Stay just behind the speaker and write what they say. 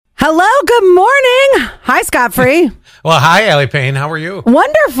Hello, good morning. Hi, Scott Free. Well, hi, Allie Payne. How are you?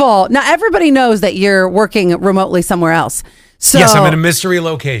 Wonderful. Now, everybody knows that you're working remotely somewhere else. So, Yes, I'm in a mystery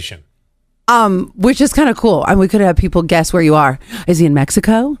location. which is kind of cool. And we could have people guess where you are. Is he in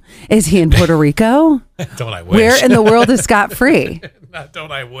Mexico? Is he in Puerto Rico? Don't I wish? Where in the world is Scott Free?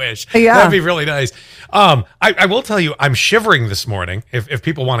 Don't I wish? Yeah. That'd be really nice. I will tell you, I'm shivering this morning, if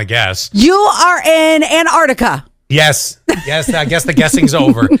people want to guess. You are in Antarctica. Yes, I guess the guessing's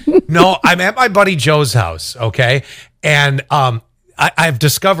over. No, I'm at my buddy Joe's house, okay? And I've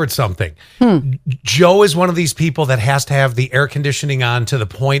discovered something. Joe is one of these people that has to have the air conditioning on to the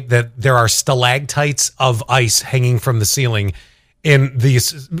point that there are stalactites of ice hanging from the ceiling in the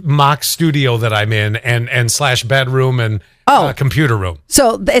mock studio that I'm in and slash bedroom and computer room.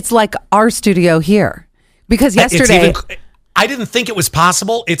 So it's like our studio here. Because yesterday... I didn't think it was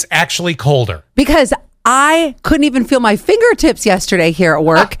possible. It's actually colder. Because I couldn't even feel my fingertips yesterday here at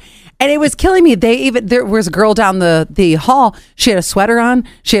work. And it was killing me. There was a girl down the hall. She had a sweater on.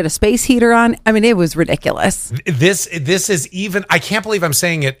 She had a space heater on. I mean, it was ridiculous. This is even, I can't believe I'm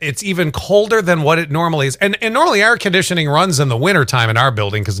saying it. It's even colder than what it normally is. And normally air conditioning runs in the wintertime in our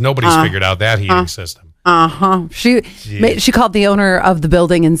building because nobody's figured out that heating system. She called the owner of the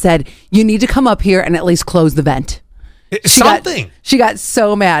building and said, you need to come up here and at least close the vent. She got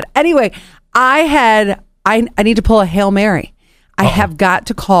so mad. Anyway, I need to pull a Hail Mary. I have got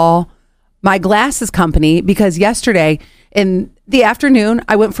to call my glasses company because yesterday in the afternoon,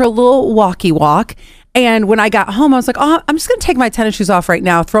 I went for a little walkie walk. And when I got home, I was like, I'm just going to take my tennis shoes off right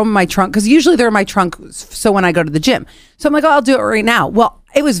now, throw them in my trunk. Because usually they're in my trunk. So when I go to the gym. So I'm like, I'll do it right now. Well,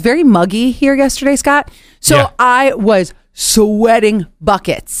 it was very muggy here yesterday, Scott. So I was sweating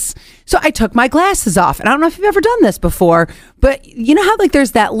buckets. So I took my glasses off. And I don't know if you've ever done this before, but you know how like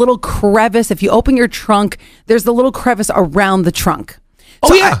there's that little crevice. If you open your trunk, there's the little crevice around the trunk.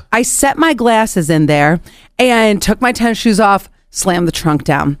 So I set my glasses in there and took my tennis shoes off, slammed the trunk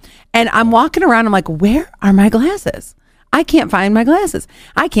down. And I'm walking around. I'm like, where are my glasses? I can't find my glasses.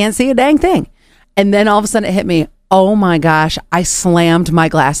 I can't see a dang thing. And then all of a sudden it hit me. Oh my gosh, I slammed my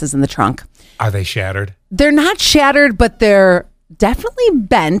glasses in the trunk. Are they shattered? They're not shattered, but they're definitely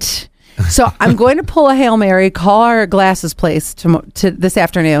bent. So I'm going to pull a Hail Mary, call our glasses place to this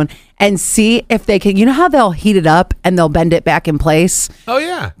afternoon and see if they can, you know how they'll heat it up and they'll bend it back in place? Oh,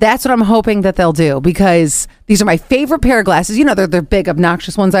 yeah. That's what I'm hoping that they'll do because these are my favorite pair of glasses. You know, they're big,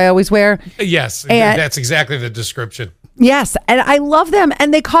 obnoxious ones I always wear. Yes, and that's exactly the description. Yes, and I love them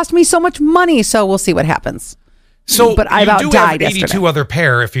and they cost me so much money. So we'll see what happens. So, but I about died yesterday. 82 other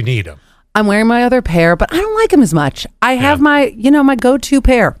pair if you need them. I'm wearing my other pair, but I don't like them as much. I have my go-to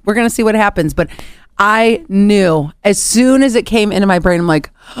pair. We're going to see what happens. But I knew as soon as it came into my brain, I'm like,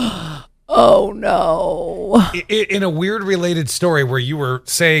 oh no. In a weird related story where you were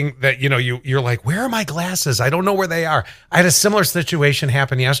saying that, you're like, where are my glasses? I don't know where they are. I had a similar situation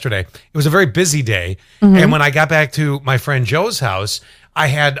happen yesterday. It was a very busy day. Mm-hmm. And when I got back to my friend Joe's house, I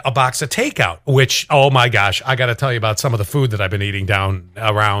had a box of takeout, which, oh my gosh, I got to tell you about some of the food that I've been eating down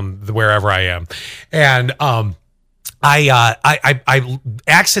around wherever I am. And I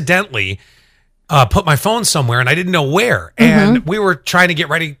accidentally put my phone somewhere and I didn't know where. And we were trying to get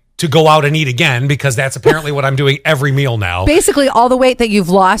ready to go out and eat again because that's apparently what I'm doing every meal now. Basically, all the weight that you've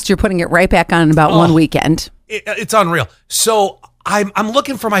lost, you're putting it right back on in about one weekend. It's unreal. So I'm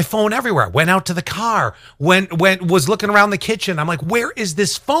looking for my phone everywhere. Went out to the car. Was looking around the kitchen. I'm like, where is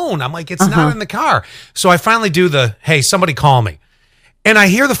this phone? I'm like, it's not in the car. So I finally do hey, somebody call me. And I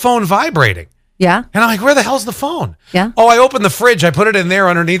hear the phone vibrating. Yeah. And I'm like, where the hell's the phone? Yeah. Oh, I opened the fridge. I put it in there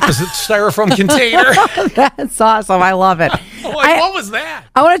underneath the styrofoam container. That's awesome. I love it. What was that?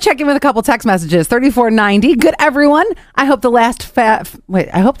 I want to check in with a couple text messages. 3490. Good, everyone. I hope the last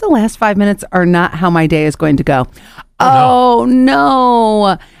 5 minutes are not how my day is going to go. Oh,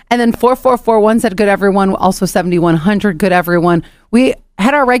 no. And then 4441 said, good, everyone. Also 7100. Good, everyone. We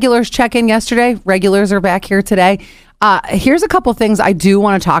had our regulars check in yesterday. Regulars are back here today. Here's a couple things I do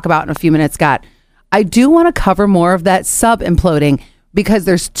want to talk about in a few minutes, Scott. I do want to cover more of that sub imploding because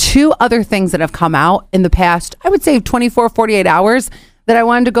there's two other things that have come out in the past, I would say 24, 48 hours that I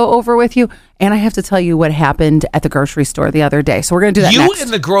wanted to go over with you. And I have to tell you what happened at the grocery store the other day. So we're going to do that next. You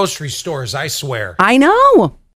in the grocery stores, I swear. I know.